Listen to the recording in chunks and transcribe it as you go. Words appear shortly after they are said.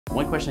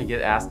One question I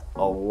get asked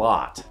a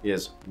lot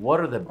is, what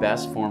are the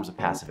best forms of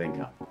passive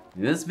income?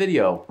 In this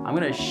video, I'm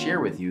going to share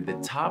with you the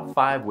top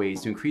 5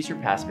 ways to increase your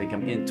passive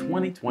income in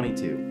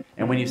 2022.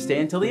 And when you stay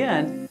until the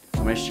end,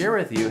 I'm going to share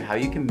with you how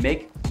you can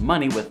make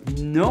money with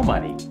no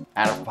money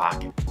out of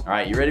pocket. All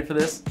right, you ready for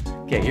this?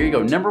 Okay, here you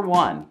go. Number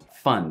 1,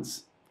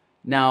 funds.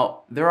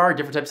 Now, there are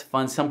different types of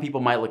funds. Some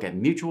people might look at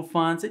mutual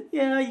funds and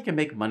yeah, you can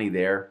make money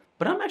there,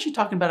 but I'm actually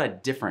talking about a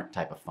different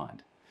type of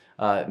fund.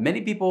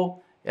 Many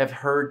people have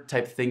heard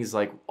type of things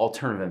like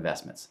alternative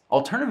investments.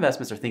 Alternative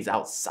investments are things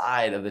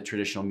outside of the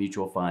traditional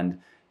mutual fund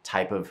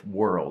type of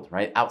world,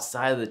 right?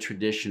 Outside of the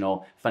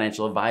traditional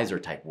financial advisor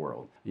type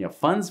world. You know,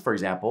 funds, for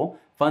example,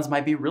 funds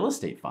might be real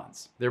estate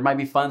funds. There might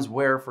be funds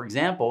where, for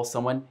example,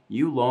 someone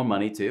you loan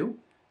money to,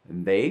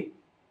 and they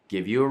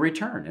give you a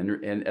return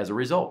and as a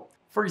result.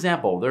 For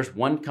example, there's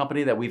one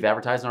company that we've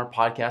advertised on our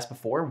podcast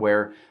before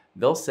where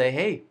they'll say,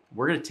 hey,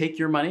 we're going to take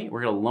your money,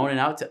 we're going to loan it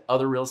out to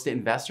other real estate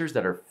investors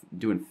that are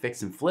doing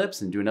fix and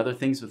flips and doing other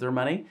things with their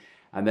money.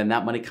 And then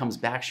that money comes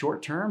back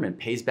short term and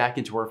pays back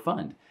into our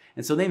fund.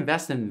 And so they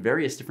invest in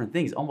various different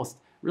things, almost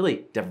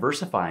really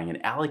diversifying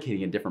and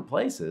allocating in different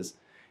places.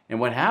 And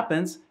what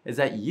happens is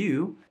that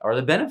you are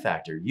the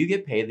benefactor. You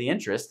get paid the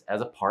interest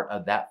as a part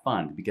of that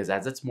fund because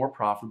as it's more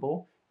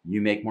profitable,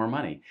 you make more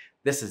money.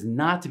 This is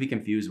not to be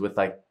confused with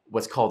like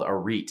what's called a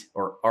REIT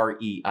or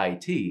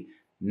REIT.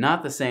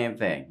 Not the same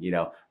thing. You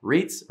know,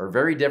 REITs are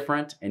very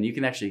different and you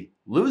can actually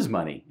lose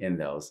money in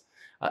those.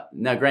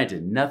 Now,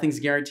 granted, nothing's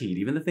guaranteed,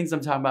 even the things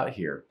I'm talking about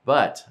here,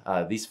 but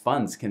these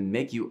funds can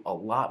make you a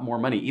lot more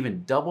money,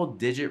 even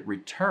double-digit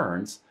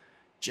returns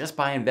just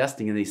by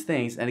investing in these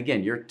things. And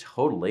again, you're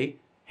totally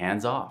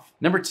hands off.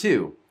 Number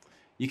 2,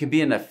 you can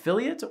be an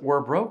affiliate or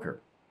a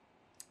broker.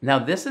 Now,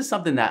 this is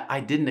something that I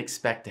didn't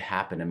expect to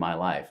happen in my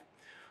life.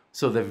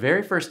 So the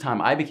very first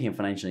time I became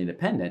financially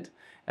independent,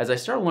 as I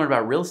started to learn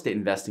about real estate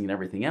investing and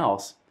everything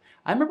else,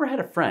 I remember I had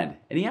a friend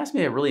and he asked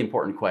me a really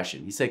important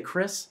question. He said,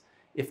 Chris,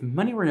 if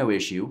money were no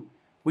issue,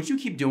 would you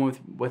keep doing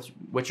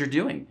what you're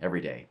doing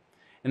every day?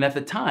 And at the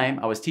time,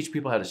 I was teaching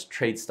people how to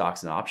trade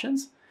stocks and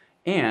options,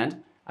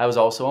 and I was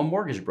also a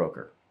mortgage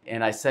broker.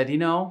 And I said, you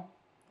know,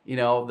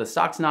 the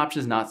stocks and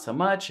options, not so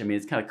much. I mean,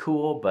 it's kind of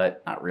cool,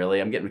 but not really.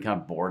 I'm getting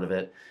kind of bored of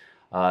it.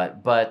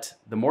 But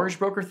the mortgage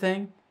broker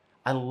thing,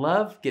 I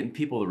love getting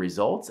people the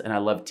results, and I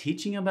love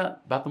teaching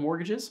about the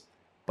mortgages,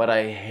 but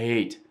I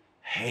hate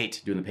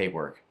doing the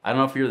paperwork. I don't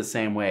know if you're the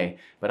same way,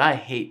 but I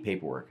hate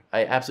paperwork.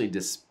 I absolutely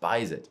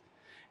despise it.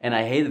 And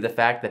I hated the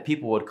fact that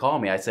people would call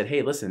me. I said,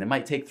 hey, listen, it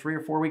might take 3 or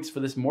 4 weeks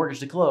for this mortgage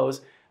to close.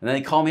 And then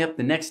they call me up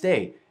the next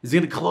day. Is it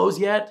gonna close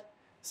yet?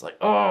 It's like,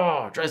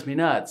 oh, it drives me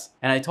nuts.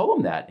 And I told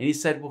him that. And he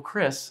said, well,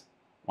 Chris,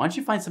 why don't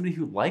you find somebody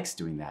who likes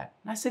doing that?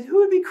 And I said, who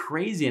would be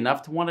crazy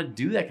enough to want to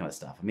do that kind of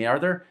stuff? I mean, are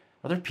there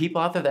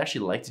people out there that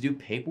actually like to do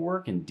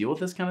paperwork and deal with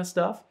this kind of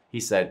stuff? He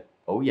said,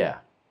 oh yeah,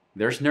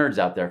 there's nerds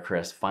out there,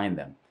 Chris, find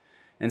them.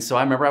 And so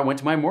I remember I went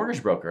to my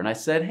mortgage broker and I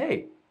said,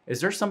 hey,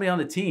 is there somebody on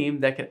the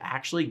team that could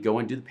actually go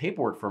and do the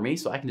paperwork for me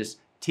so I can just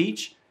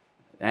teach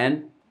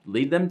and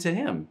lead them to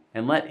him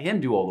and let him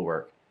do all the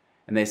work?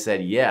 And they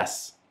said,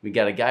 yes, we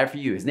got a guy for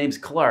you. His name's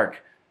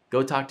Clark.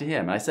 Go talk to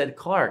him. And I said,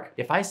 Clark,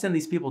 if I send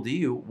these people to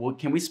you, well,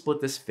 can we split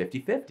this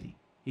 50-50?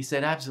 He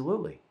said,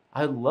 absolutely.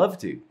 I'd love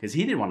to, because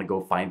he didn't want to go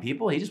find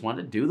people. He just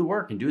wanted to do the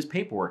work and do his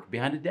paperwork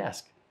behind a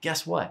desk.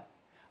 Guess what?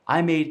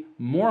 I made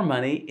more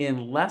money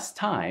in less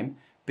time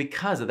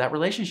because of that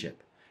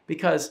relationship.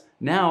 Because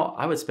now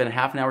I would spend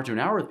half an hour to an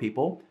hour with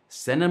people,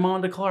 send them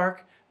on to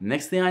Clark.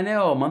 Next thing I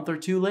know, a month or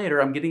 2 later,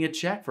 I'm getting a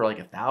check for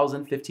like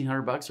 $1,000,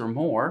 $1,500 or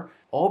more,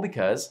 all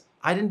because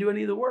I didn't do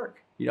any of the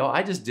work. You know,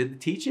 I just did the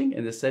teaching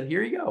and just said,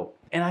 here you go.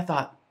 And I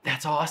thought,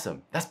 that's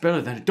awesome. That's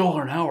better than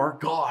 $1 an hour.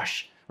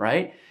 Gosh,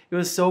 right? It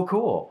was so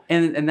cool.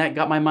 And that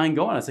got my mind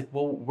going. I was like,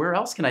 well, where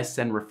else can I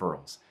send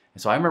referrals?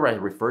 And so I remember I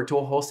referred to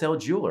a wholesale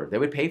jeweler. They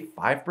would pay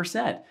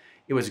 5%.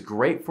 It was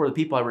great for the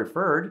people I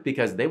referred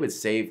because they would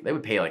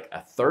pay like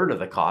 1/3 of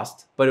the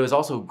cost, but it was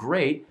also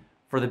great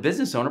for the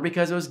business owner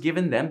because it was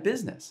giving them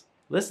business.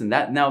 Listen,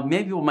 that now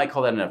many people might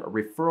call that a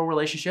referral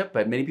relationship,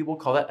 but many people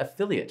call that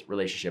affiliate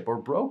relationship or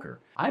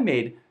broker. I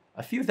made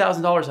a few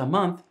 $1,000s a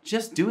month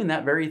just doing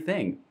that very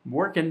thing,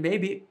 working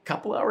maybe a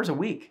couple hours a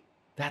week.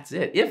 That's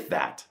it, if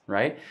that,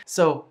 right?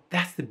 So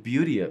that's the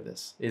beauty of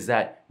this, is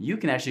that you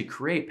can actually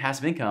create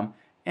passive income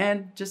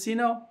and just, you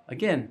know,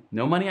 again,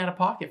 no money out of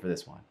pocket for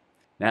this one.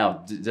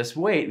 Now, just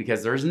wait,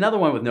 because there's another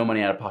one with no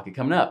money out of pocket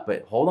coming up,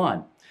 but hold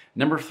on.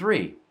 Number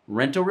 3,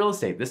 rental real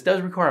estate. This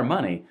does require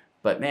money,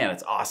 but man,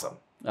 it's awesome.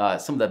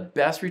 Some of the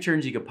best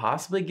returns you could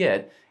possibly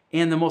get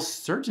and the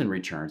most certain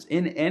returns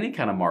in any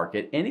kind of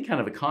market, any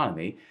kind of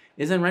economy,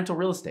 is in rental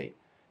real estate.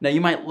 Now,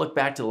 you might look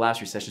back to the last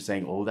recession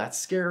saying, oh, that's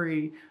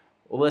scary.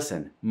 Well,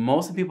 listen,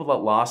 most of the people that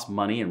lost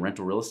money in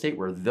rental real estate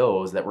were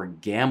those that were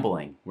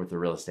gambling with the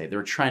real estate. They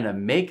were trying to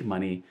make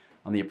money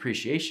on the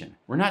appreciation.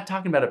 We're not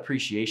talking about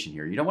appreciation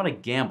here. You don't want to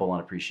gamble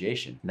on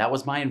appreciation. That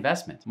was my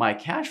investment. My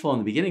cash flow in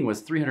the beginning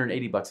was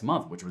 $380 a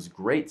month, which was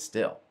great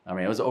still. I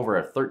mean, it was over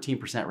a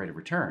 13% rate of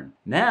return.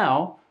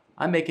 Now,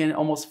 I'm making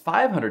almost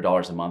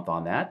 $500 a month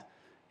on that,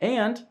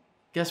 and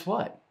guess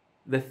what?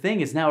 The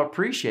thing is now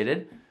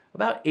appreciated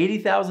about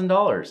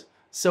 $80,000.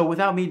 So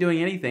without me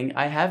doing anything,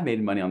 I have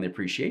made money on the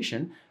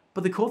appreciation.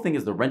 But the cool thing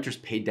is the renters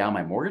paid down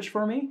my mortgage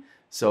for me.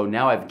 So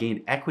now I've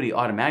gained equity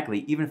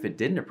automatically, even if it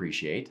didn't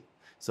appreciate.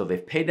 So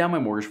they've paid down my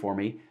mortgage for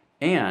me,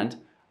 and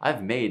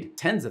I've made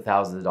tens of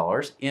thousands of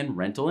dollars in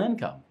rental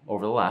income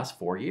over the last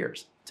 4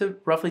 years, to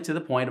roughly to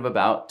the point of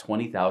about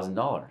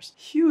 $20,000.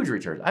 Huge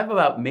returns. I've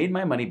about made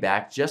my money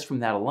back just from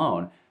that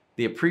alone.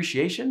 The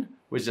appreciation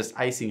was just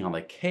icing on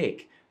the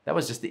cake. That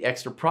was just the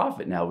extra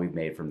profit now we've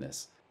made from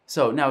this.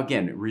 So now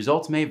again,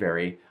 results may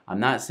vary. I'm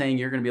not saying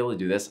you're gonna be able to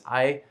do this.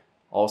 I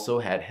also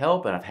had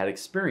help and I've had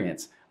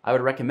experience. I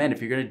would recommend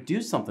if you're gonna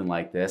do something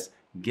like this,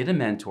 get a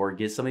mentor,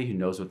 get somebody who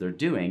knows what they're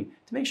doing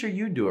to make sure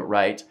you do it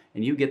right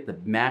and you get the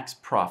max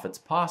profits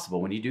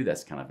possible when you do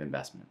this kind of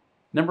investment.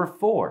 Number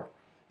 4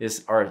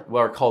 are what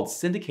are called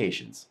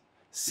syndications.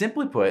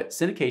 Simply put,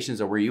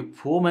 syndications are where you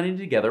pool money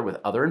together with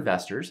other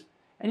investors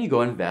and you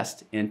go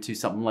invest into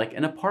something like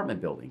an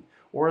apartment building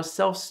or a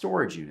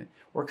self-storage unit,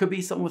 or it could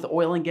be something with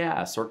oil and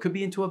gas, or it could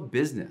be into a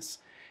business.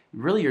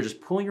 Really, you're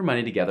just pulling your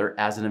money together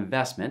as an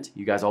investment.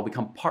 You guys all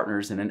become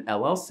partners in an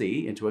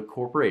LLC, into a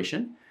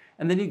corporation,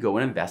 and then you go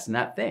and invest in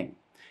that thing.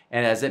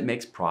 And as it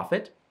makes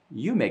profit,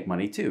 you make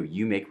money too.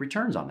 You make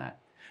returns on that.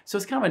 So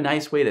it's kind of a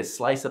nice way to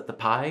slice up the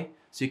pie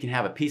so you can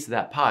have a piece of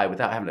that pie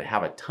without having to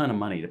have a ton of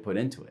money to put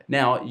into it.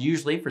 Now,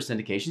 usually for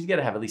syndications, you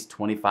gotta have at least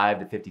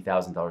 $25,000 to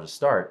 $50,000 to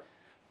start.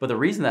 But the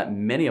reason that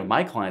many of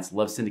my clients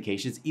love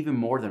syndications even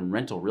more than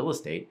rental real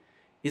estate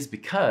is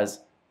because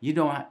you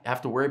don't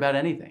have to worry about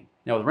anything.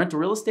 Now with rental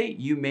real estate,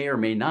 you may or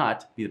may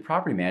not be the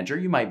property manager.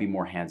 You might be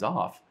more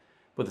hands-off.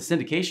 But the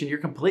syndication, you're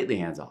completely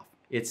hands-off.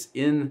 It's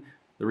in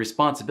the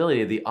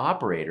responsibility of the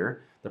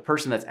operator, the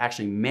person that's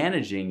actually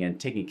managing and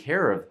taking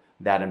care of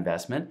that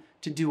investment,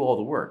 to do all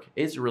the work.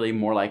 It's really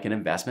more like an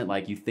investment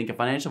like you think a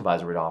financial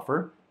advisor would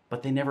offer,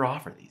 but they never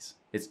offer these.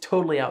 It's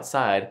totally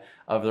outside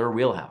of their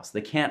wheelhouse.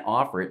 They can't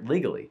offer it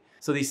legally.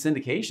 So these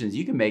syndications,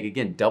 you can make,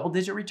 again,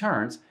 double-digit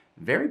returns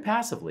very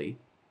passively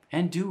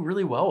and do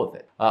really well with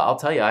it. I'll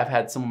tell you, I've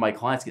had some of my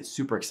clients get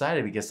super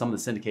excited because some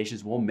of the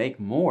syndications will make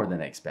more than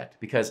they expect,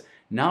 because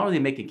not only are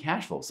they making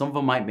cash flow, some of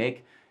them might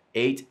make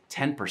 8,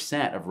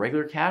 10% of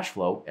regular cash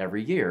flow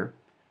every year,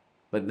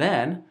 but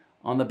then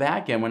on the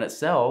back end when it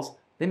sells,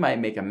 they might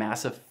make a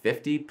massive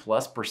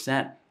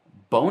 50+%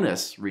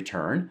 bonus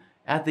return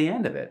at the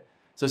end of it.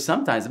 So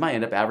sometimes it might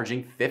end up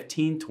averaging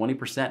 15,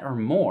 20% or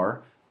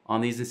more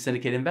on these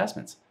syndicated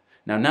investments.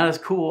 Now, not as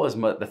cool as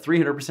the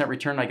 300%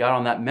 return I got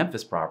on that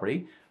Memphis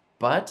property,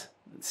 but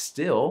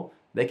still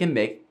they can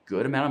make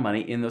good amount of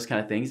money in those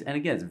kind of things. And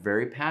again, it's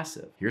very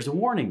passive. Here's a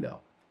warning though.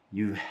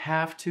 You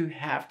have to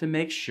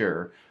make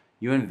sure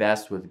you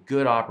invest with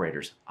good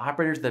operators.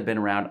 Operators that have been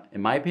around,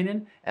 in my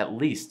opinion, at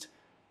least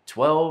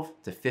 12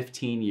 to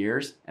 15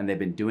 years, and they've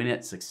been doing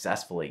it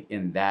successfully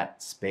in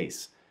that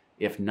space.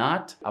 If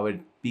not, I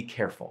would be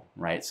careful,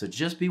 right? So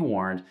just be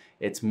warned.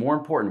 It's more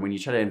important when you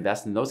try to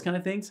invest in those kind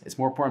of things, it's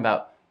more important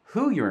about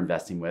who you're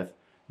investing with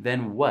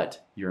than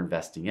what you're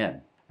investing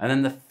in. And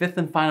then the 5th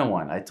and final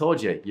one, I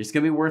told you, it's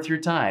gonna be worth your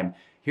time.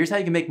 Here's how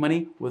you can make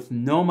money with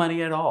no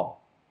money at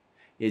all,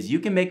 is you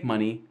can make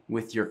money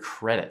with your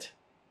credit.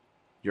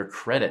 Your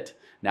credit.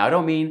 Now, I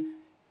don't mean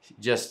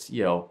just,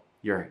 you're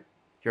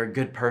a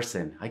good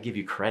person, I give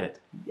you credit,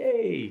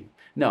 yay.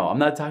 No, I'm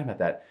not talking about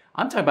that.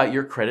 I'm talking about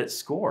your credit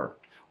score,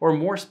 or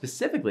more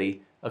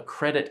specifically, a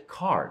credit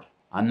card.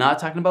 I'm not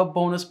talking about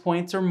bonus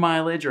points or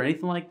mileage or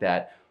anything like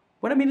that.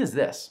 What I mean is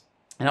this,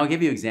 and I'll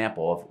give you an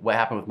example of what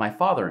happened with my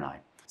father and I.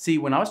 See,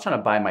 when I was trying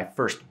to buy my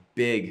first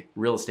big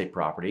real estate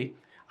property,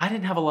 I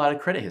didn't have a lot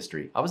of credit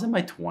history. I was in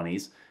my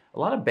 20s. A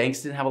lot of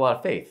banks didn't have a lot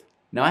of faith.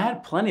 Now, I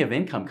had plenty of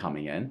income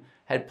coming in,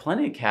 had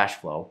plenty of cash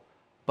flow,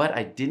 but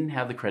I didn't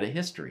have the credit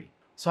history.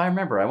 So I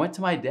remember I went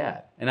to my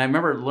dad, and I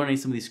remember learning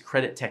some of these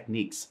credit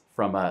techniques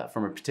from a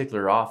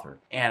particular author.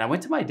 And I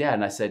went to my dad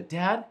and I said,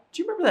 Dad,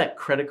 do you remember that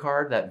credit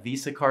card, that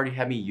Visa card you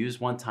had me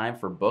use one time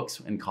for books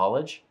in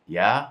college?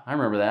 Yeah, I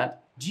remember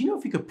that. Do you know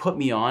if you could put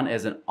me on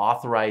as an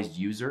authorized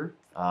user?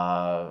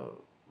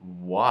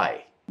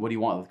 Why? What do you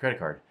want with the credit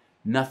card?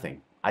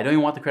 Nothing. I don't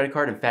even want the credit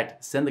card. In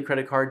fact, send the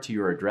credit card to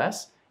your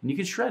address and you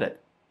can shred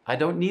it. I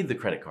don't need the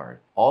credit card.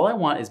 All I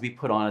want is to be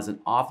put on as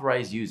an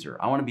authorized user.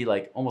 I want to be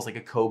like almost like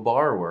a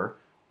co-borrower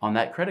on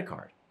that credit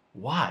card.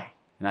 Why?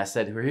 And I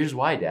said, well, here's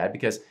why, Dad,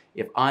 because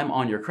if I'm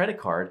on your credit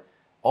card,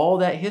 all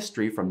that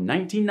history from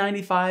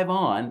 1995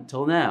 on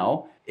till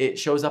now, it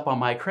shows up on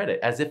my credit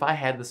as if I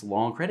had this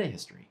long credit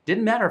history.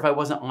 Didn't matter if I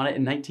wasn't on it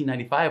in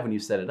 1995 when you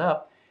set it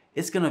up,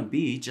 it's gonna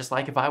be just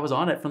like if I was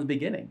on it from the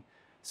beginning.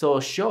 So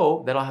it'll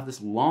show that I'll have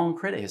this long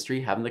credit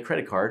history having the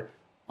credit card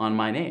on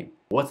my name.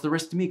 What's the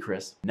risk to me,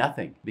 Chris?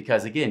 Nothing.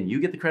 Because again, you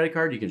get the credit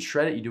card, you can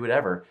shred it, you do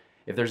whatever.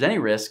 If there's any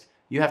risk,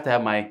 you have to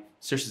have my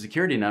social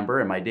security number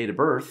and my date of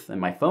birth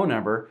and my phone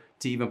number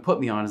to even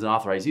put me on as an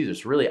authorized user.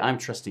 So really, I'm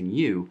trusting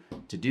you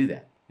to do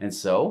that. And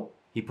so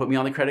he put me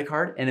on the credit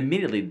card, and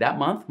immediately that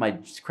month, my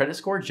credit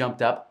score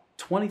jumped up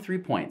 23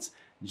 points,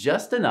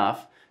 just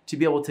enough to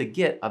be able to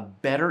get a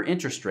better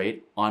interest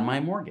rate on my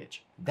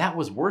mortgage. That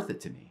was worth it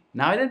to me.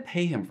 Now, I didn't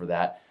pay him for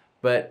that,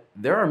 but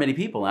there are many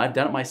people, and I've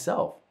done it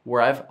myself,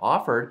 where I've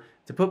offered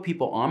to put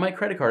people on my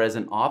credit card as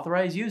an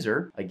authorized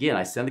user. Again,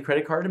 I send the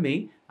credit card to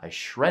me, I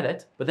shred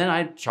it, but then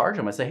I charge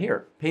them. I say,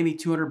 here, pay me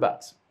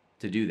 $200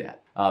 to do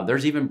that.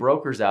 There's even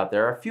brokers out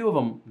there, a few of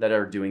them that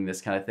are doing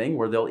this kind of thing,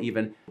 where they'll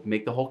even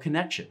make the whole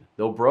connection.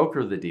 They'll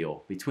broker the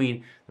deal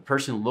between the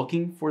person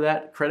looking for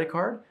that credit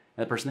card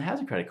and the person that has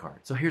a credit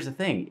card. So here's the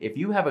thing, if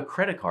you have a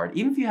credit card,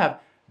 even if you have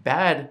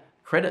bad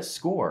credit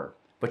score,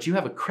 but you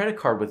have a credit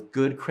card with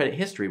good credit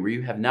history where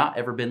you have not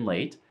ever been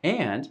late,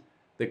 and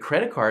the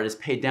credit card is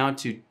paid down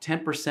to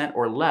 10%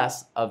 or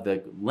less of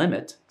the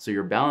limit, so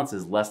your balance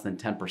is less than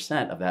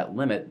 10% of that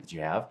limit that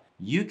you have,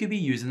 you could be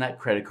using that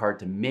credit card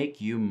to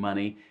make you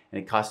money, and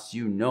it costs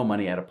you no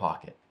money out of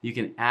pocket. You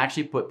can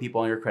actually put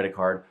people on your credit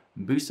card,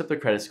 boost up their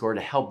credit score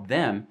to help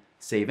them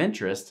save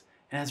interest,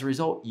 and as a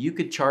result, you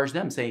could charge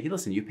them, say, hey,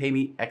 listen, you pay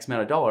me X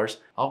amount of dollars,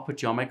 I'll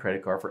put you on my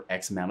credit card for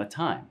X amount of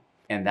time.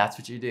 And that's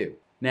what you do.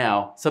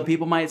 Now, some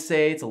people might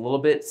say it's a little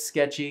bit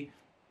sketchy.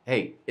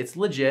 Hey, it's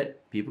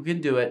legit, people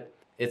can do it.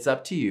 It's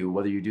up to you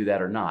whether you do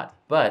that or not.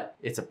 But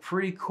it's a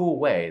pretty cool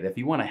way that if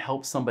you want to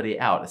help somebody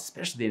out,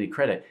 especially they need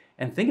credit,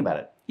 and think about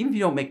it, even if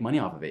you don't make money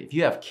off of it, if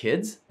you have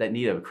kids that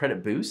need a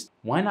credit boost,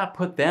 why not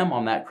put them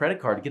on that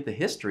credit card to get the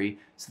history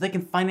so they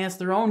can finance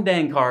their own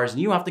dang cars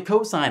and you don't have to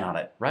co-sign on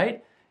it,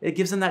 right? It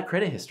gives them that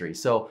credit history.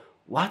 So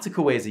lots of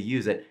cool ways to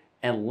use it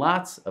and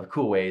lots of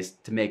cool ways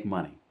to make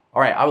money.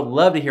 All right, I would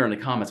love to hear in the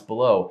comments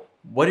below,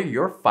 what are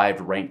your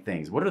 5 ranked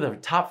things? What are the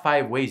top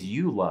 5 ways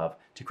you love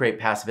to create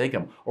passive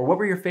income? Or what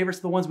were your favorites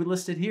of the ones we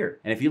listed here?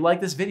 And if you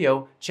like this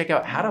video, check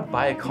out how to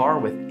buy a car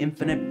with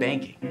infinite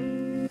banking.